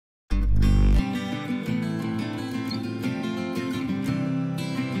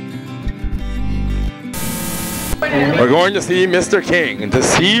We're going to see Mr. King to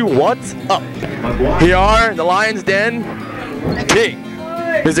see what's up. Here are the Lion's Den King.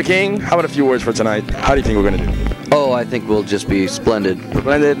 Mr. King, how about a few words for tonight? How do you think we're going to do? Oh, I think we'll just be splendid.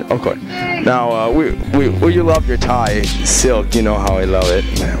 Splendid? Of course. Now, you love your tie silk. You know how I love it.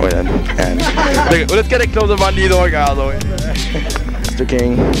 And let's get a close up on these orgasms. Mr.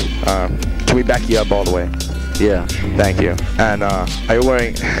 King, can we back you up all the way? Yeah. Thank you. And are you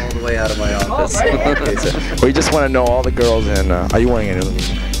wearing... All the way out of my office. Okay, so we just want to know all the girls, and are you wearing any of them?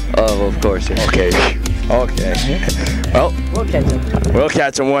 Oh, of course. Yeah. Okay. Okay. Well, we'll catch him. We'll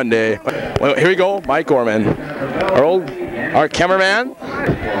catch him one day. Well, here we go, Mike Gorman. Our cameraman.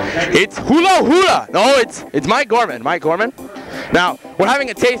 It's Hula Hula. No, it's Mike Gorman. Mike Gorman. Now, we're having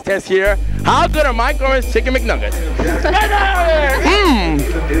a taste test here. How good are Mike Gorman's chicken McNuggets?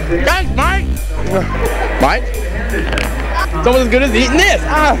 Thanks, Mike. Mike? It's almost as good as eating this.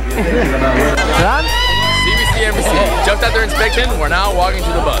 CBC Embassy. Jumped out their inspection. We're now walking to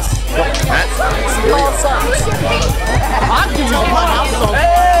the bus.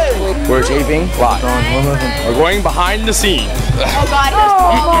 We're taping live. We're going behind the scenes. Oh God!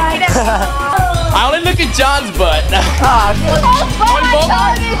 I only look at John's butt.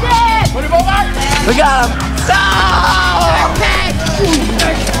 We got him.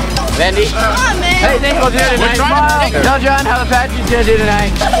 Mandy. Come on, man. Hey, thanks for doing tonight. Tell John how the Patrick's gonna do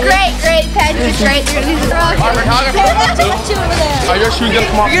tonight. Great, Patrick's great. They're gonna do the rock. Our photographer. Are your shoes gonna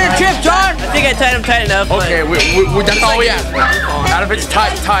come off? You're gonna trip, John. I think I tied him tight enough. Okay, that's all we ask. Not if it's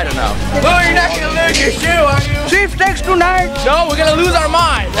tight enough. Well, you're not gonna lose your shoe, are you? Chief sticks tonight. No, we're gonna lose our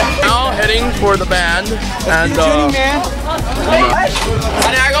mind. Now heading for the band and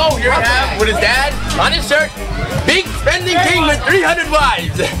Sanago here we have with his dad on his shirt. Big spending king with 300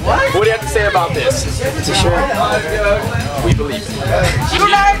 wives. What do you have to say about this? It's a shirt. We believe it.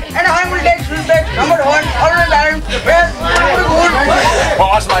 Tonight, Anaheim will take respect. Number 1, all the time. The best.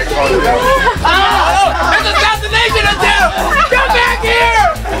 Oh, that's my phone. Oh, there's assassination attempt! Come back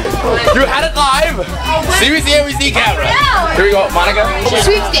here! You had it live. CBC camera. Here we go, Monica.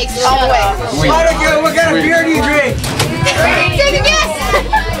 Sweepstakes all the way. Monica, what kind of beer do you drink? Take a guess.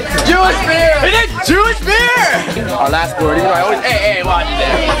 Jewish beer! It is Jewish beer! Our last word, even though I always, hey, watch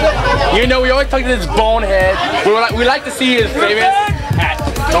that. You know, we always talk to this bonehead. We like to see his famous hat.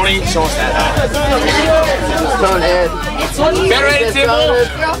 Tony, show us that hat. Bonehead. Better ready, Sybil?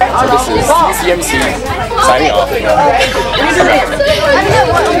 So this is CMC signing off. The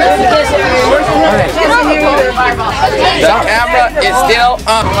camera is still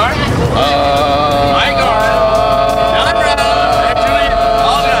on.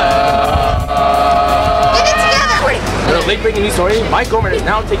 Late breaking news story, Mike Gorman is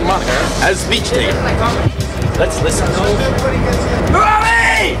now taking Monica as speech taker. Let's listen.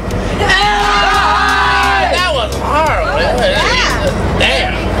 Robbie! That was horrible.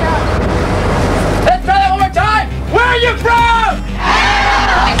 Damn. Let's try that one more time. Where are you from?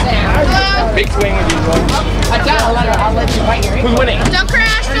 Big swing with you. I'll let you fight your Who's winning? Don't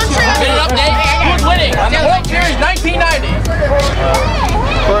crash, don't trip. Get an update. Who's winning? On the World Series 1990.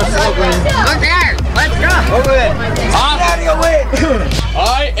 Look there. Let's go.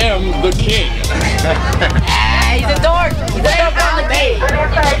 I am the king. He's a dork. He's a dork on the day.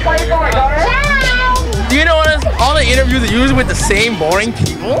 Do you notice all the interviews are usually with the same boring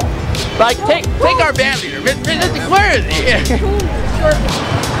people? Like, take our band leader, Mr. Where is he?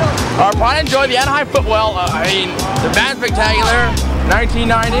 Our pride and joy, the Anaheim football. I mean, the band's spectacular.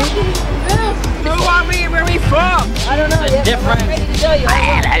 1990. Where are we from? I don't know. Different.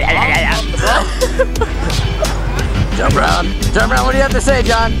 Jump around, what do you have to say,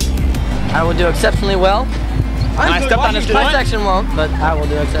 John? I will do exceptionally well. I stepped on his foot. My section won't, but I will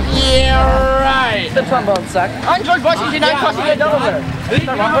do exceptionally well. Yeah, right. The trombone suck. I'm George Washington, I'm crossing the Delaware. This is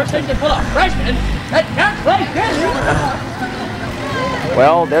our first station full of freshmen that can't play this.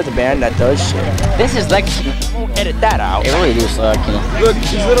 Well, there's a band that does shit. This is Lexington. Edit that out. It really do suck, you know. Look,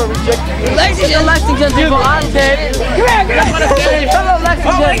 these little rejected. Lexington people on tape. Come here, hello,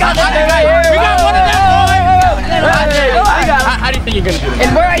 Lexington. Oh, we got one of them, boy. How do you think you're gonna do this?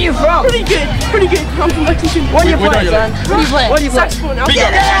 And where are you from? Pretty good. I'm from Lexington. Where do you play, son? Where do you play? Saxophone.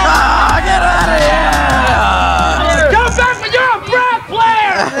 Get out of here! Come back when you're a brass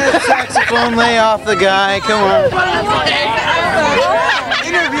player! Saxophone, lay off the guy. Come on.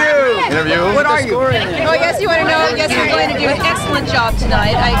 Interview. What are you? Well, I guess you want to know, I guess you're going to do an excellent job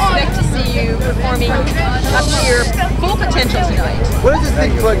tonight. I expect to see you performing up to your full potential tonight. What is this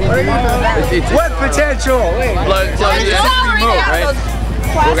thing plugging in? What potential? Plug Salary remote, right?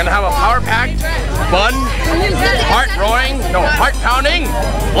 We're gonna have a power-packed, fun, heart-pounding,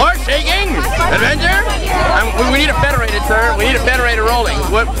 floor-shaking adventure. We need a federated, sir. We need a federated rolling.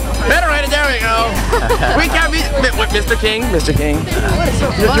 Federated, there we go. We can't be Mr. King. Mr. King.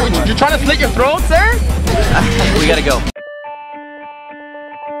 You're trying to slit your throat, sir? We gotta go.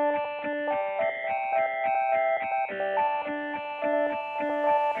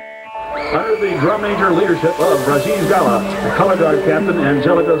 Under the drum major leadership of Rajiv Gala, color guard captain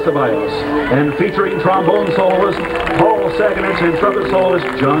Angelica Ceballos, and featuring trombone soloist Paul Saganich and trumpet soloist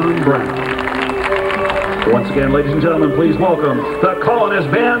John Brown. Once again, ladies and gentlemen, please welcome the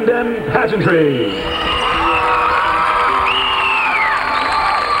Colonist Band and Pageantry.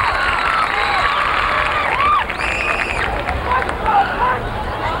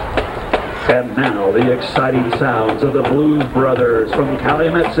 And now, the exciting sounds of the Blues Brothers from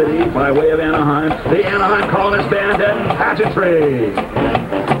Calumet City by way of Anaheim, the Anaheim Colonist Band and Pageantry.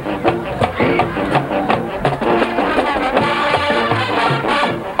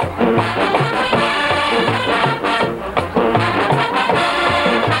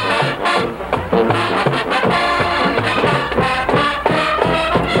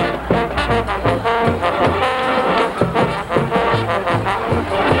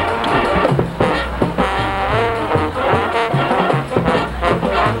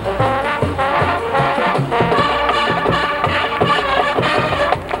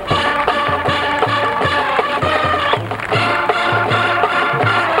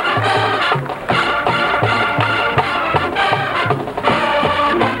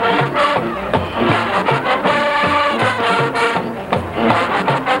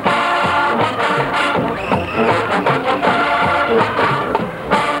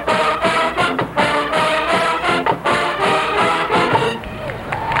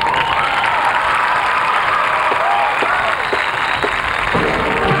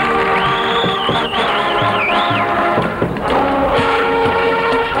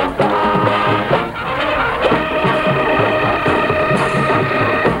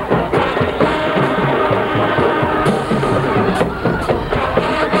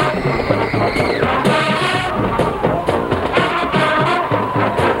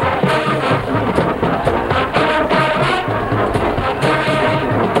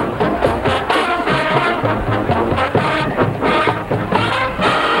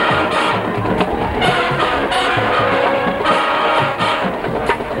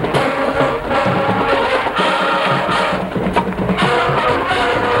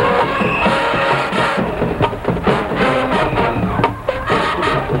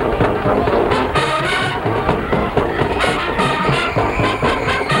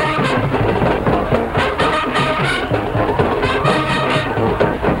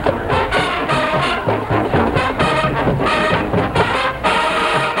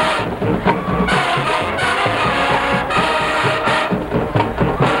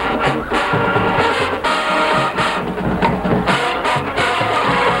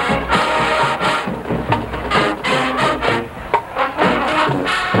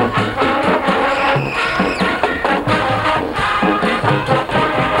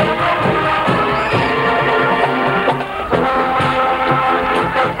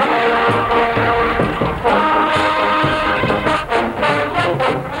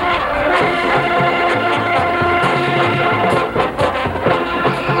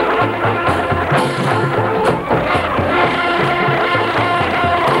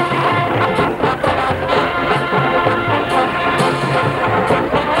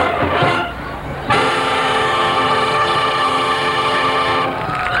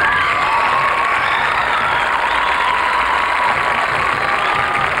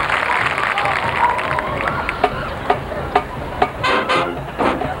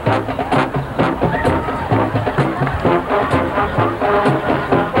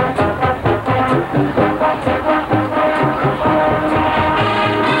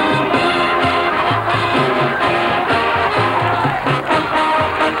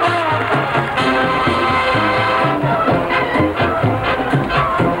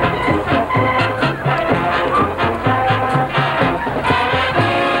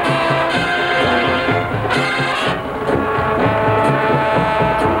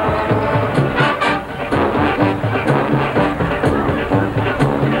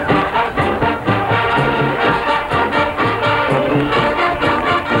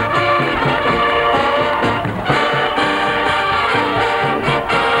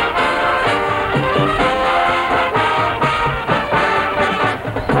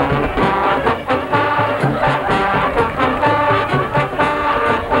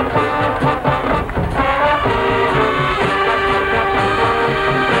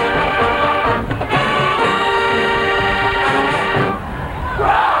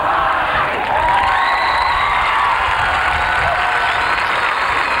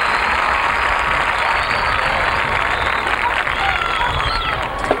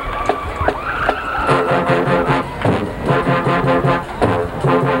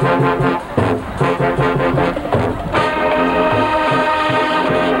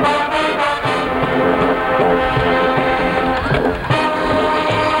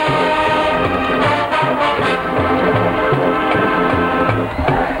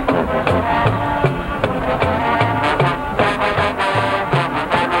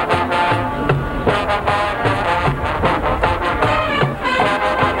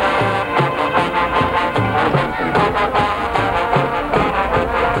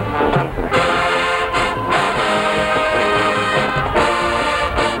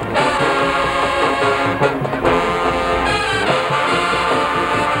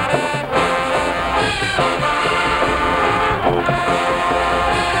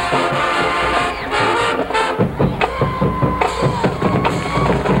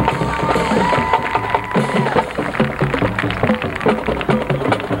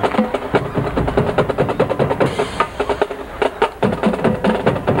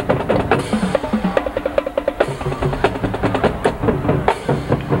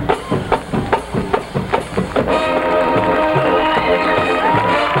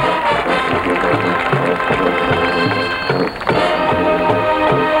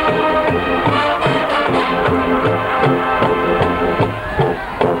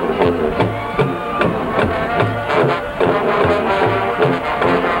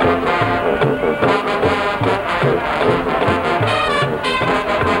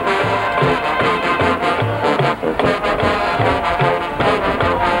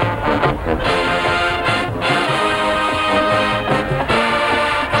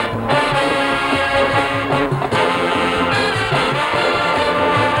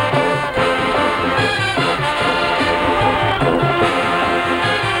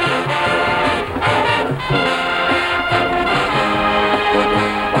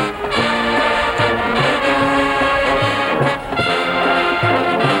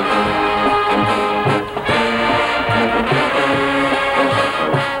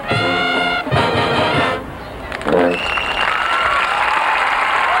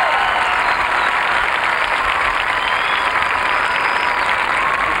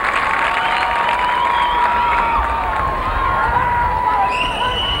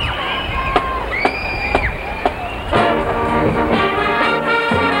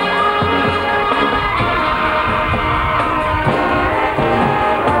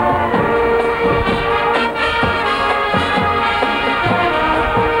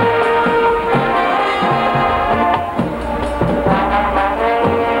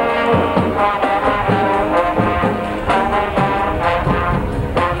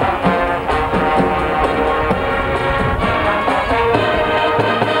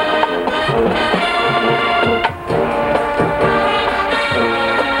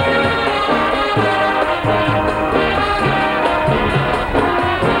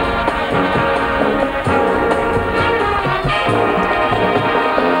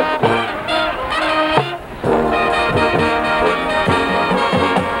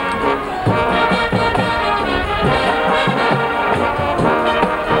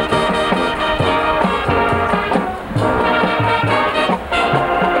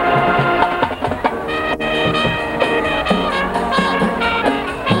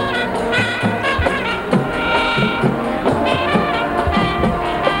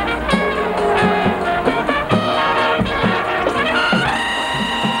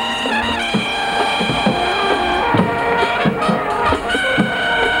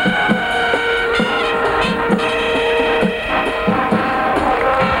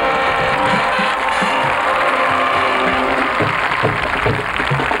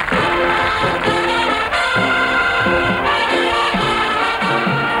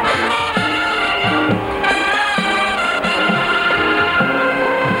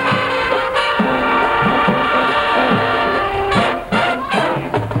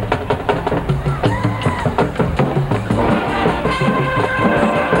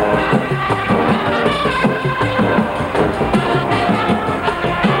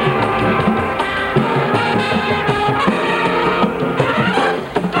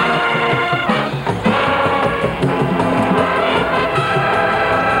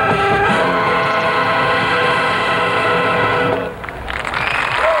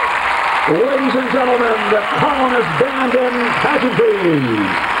 gentlemen, the Colonist Band and Pageantry.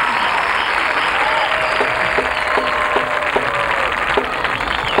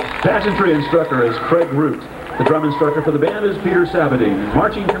 Pageantry instructor is Craig Root. The drum instructor for the band is Peter Sabadine.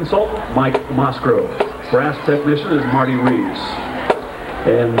 Marching consultant, Mike Mosgrove. Brass technician is Marty Reeves.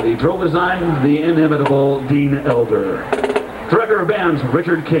 And the drill design, the inimitable Dean Elder. Director of bands,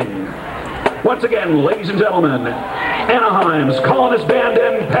 Richard King. Once again, ladies and gentlemen, Anaheim's Colonist Band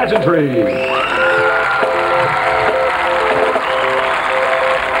and Pageantry.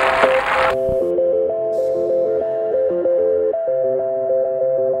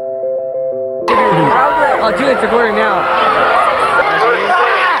 Oh, dude, it's recording now.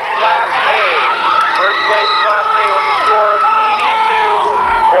 First place Class A with a score of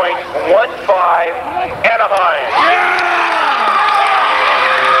 82.15, Anaheim.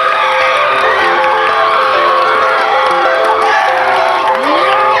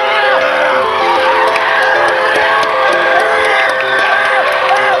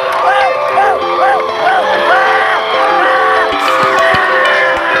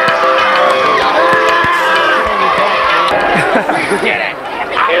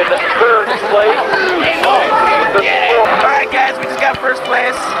 In the third place. Alright, guys, we just got first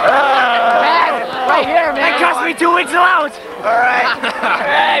place. Right here, man. That cost me 2 weeks allowance. Alright.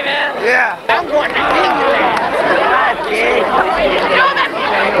 Alright, man. Yeah. I'm going to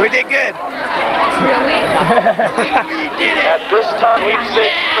we did good. At this time, we've 6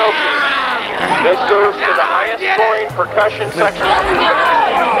 trophies. This goes to the highest scoring percussion section.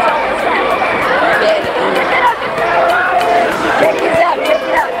 Check this out, check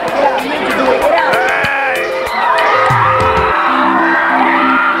it out.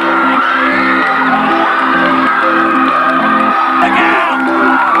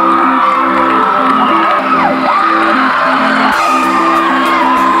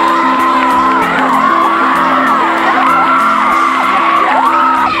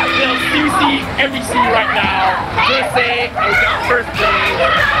 NBC right now. Just say first thing.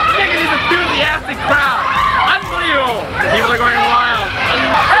 Look at this enthusiastic crowd. Unbelievable. People are going wild.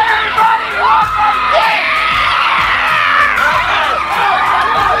 Everybody walk on kick!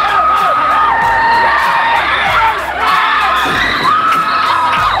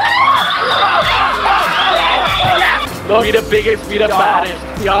 Be the biggest, be the baddest.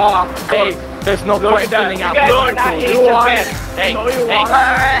 Yeah. Hey, there's no questioning our loyalty. You are. Hey, no, you are.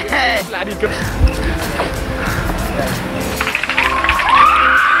 Alright.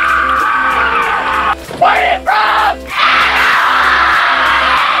 Where are you from?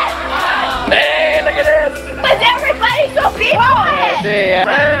 Hey, look at this. Was everybody so peaceful?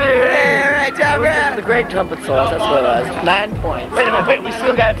 Alright, job, man. The great trumpet solos, that's what it was. 9 points. Wait a minute, wait, we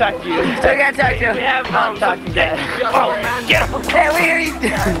still gotta talk to you. Still gotta talk to you. We have talking to Dad. Oh, get him. Hey, we hear you.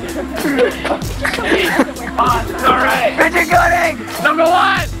 Alright. Richard Gooding. Number 1.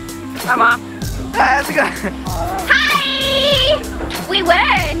 Hi, Mom. Hi, how's it going? Hi! We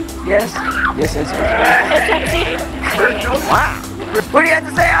win! Yes. Yes, yes. Wow. What do you have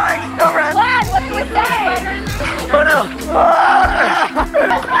to say, Alex? Go run. What? What do we say? Oh, no.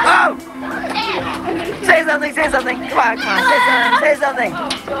 Oh! Say something, say something. Come on, come on. Say something.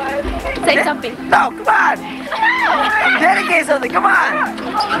 Say something. No, come on. Dedicate something, come on.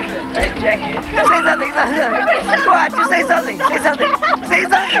 Say something, something. Come on, just say something. Say something. Say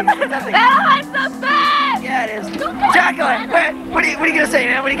something. Say something. Anaheim's the best! Yeah, it is. Jocko, what are you gonna say,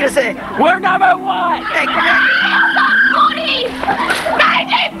 man? What are you gonna say? We're number 1. Hey, come here. 93!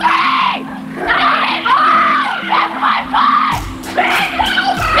 95! That's my five!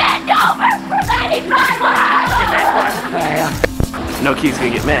 Bend over for 95! No kid's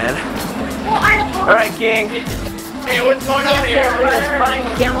gonna get mad. Alright, King. Hey, what's going on here? Fine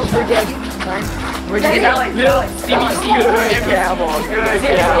camels for Jake. Where'd you get that? Little CBC camels.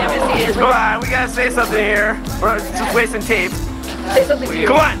 Come on, we gotta say something here. We're just wasting tape. Say something.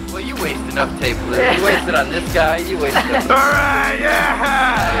 Come on. Well, you waste enough tape, Liz. You wasted on this guy, you wasted on Alright,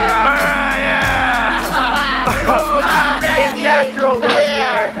 yeah. Alright, yeah. It's natural this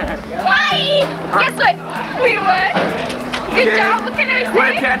year. Why? Guess what? We won! Good job, what can I say? What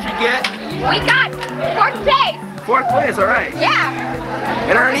did Patrick get? We got 4th place! 4th place, alright. Yeah!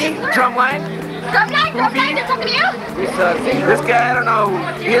 And Ernie, drumline. Drumline, is something new? This guy, I don't know.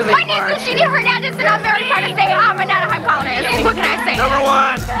 He isn't My name's Lucinia Hernandez and I'm very proud to say I'm an Anaheim colonist. What can I say? Number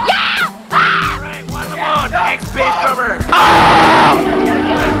 1. Yeah! Ah! Alright, 1 alone. Ex-bass drummer.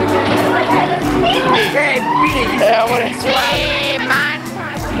 Hey, beat it. Yeah, what is Hey, man!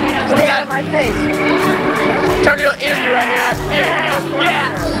 Look at my face. Turn your interview right here.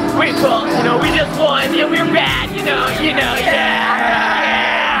 Yeah. Wait, well, we just won. Yeah, we're bad. Yeah.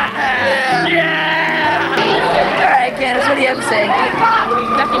 Yeah. say?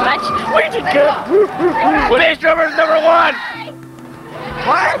 Nothing much. We did good. Stage drummer's number 1.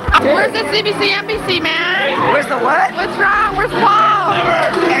 What? Where's the CBC NBC, man? Where's the what? What's wrong? Where's Paul? No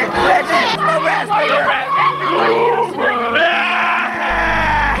rest.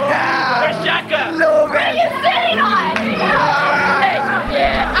 Where's Shaka? No What are you rest. sitting on?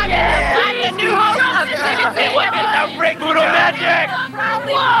 I'm the new host of the CBC NBC. Break Voodoo Magic.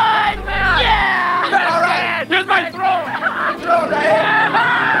 One! Yeah! All right. Here's my throne.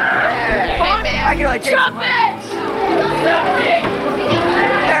 I can like take some. Trumpet!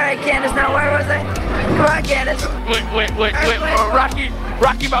 Alright, Candace, now where was I? Come on, Candace. Wait.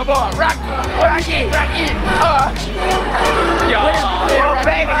 Rocky Balboa. Rocky. Yo. Oh,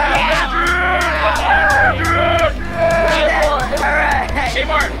 baby. Alright. Hey,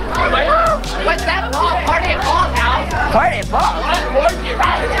 Mark. What's that? Party at Paul's house? Party at Paul's.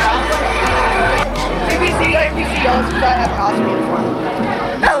 CBC, NBC also try to have costume uniform.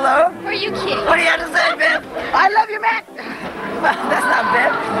 Hello. Are you kidding? What do you have to say, Biff? I love you, man. That's not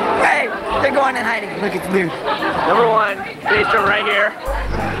Biff. Hey, they're going in hiding. Look, it's Biff. Number 1. Stage drummer right here.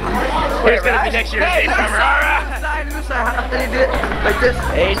 Here's gonna be next year's stage drummer. How did he do it? Like this?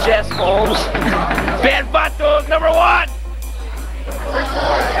 HS Holmes. Band Batos, number 1.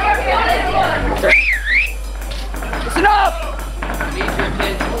 It's enough!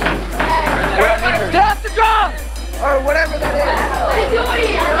 Stop the drum! Or whatever that is.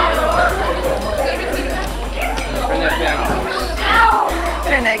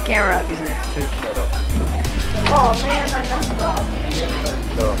 Turn that camera up, isn't it? Oh man, I messed up.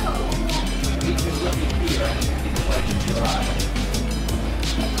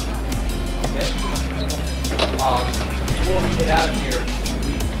 Before we get out of here,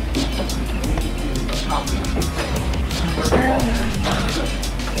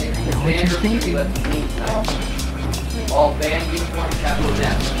 all band uniforms, capital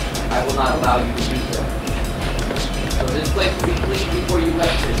F. I will not allow you to do so. So this place will be clean before you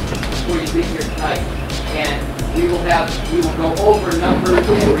leave here tonight. And we will go over numbers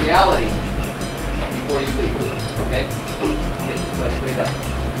and reality before you leave. Okay? Get this place cleaned up.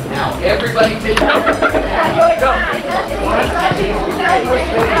 Now, everybody take numbers. Go.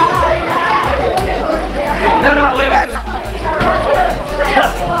 No, wait.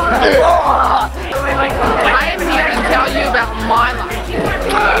 I am here to tell you about my life.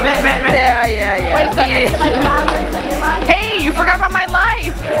 Yeah. Wait a second. Hey, you forgot about my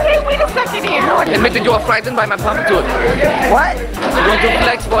life. Hey, wait a second here. Admit that you are frightened by my puppetry. What? I'm going to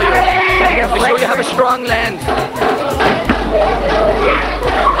flex for you. To show you have a strong land.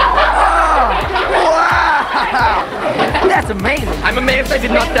 Wow! That's amazing. I'm amazed I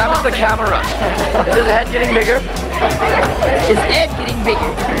did not damage the camera. Is his head getting bigger? His head getting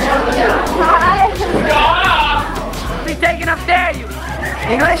bigger. He's taking up there, you.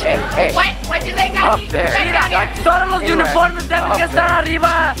 English? Hey. What did they got? Up there. Todos los uniformes deben que estar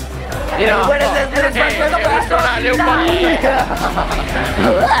arriba. You know. What is this?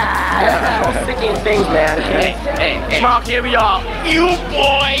 Sticking things, man. Hey. Mark, here we are. You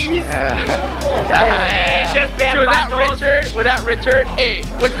boys! Just band without Richard. Hey,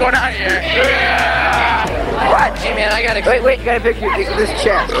 what's going on here? What? Hey, man, I gotta... Wait, you gotta pick this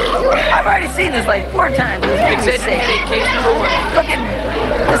chest. I've already seen this like 4 times. Fix it. Hey, case number 1. Fucking,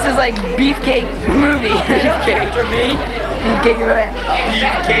 this is like beefcake movie. Beefcake for me? Beefcake movie.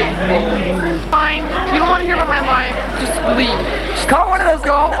 Fine. You don't want to hear about my life. Just leave. Just call one of those.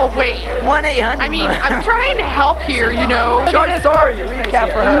 Go away. 1-800. I mean, I'm trying to help here, you know. Short story.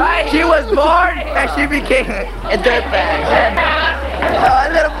 Recap for her. She was born and she became a dirtbag. Oh, a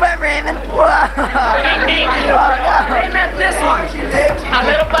little butt ramming. Wow. Raymond, this one. A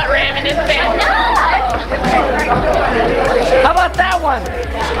little butt ramming in bed. How about that one?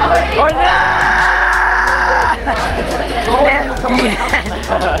 Or not?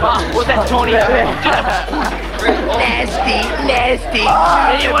 What's that, Tony? Nasty.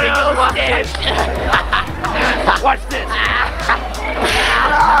 Anyone else watch this? Watch this.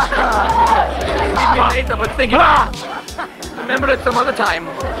 But think remember it some other time.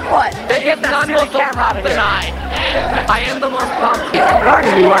 What? It's not silly so camera out tough of here. tonight. I am the most pumped.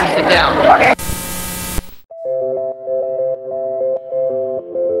 Sit down. Okay.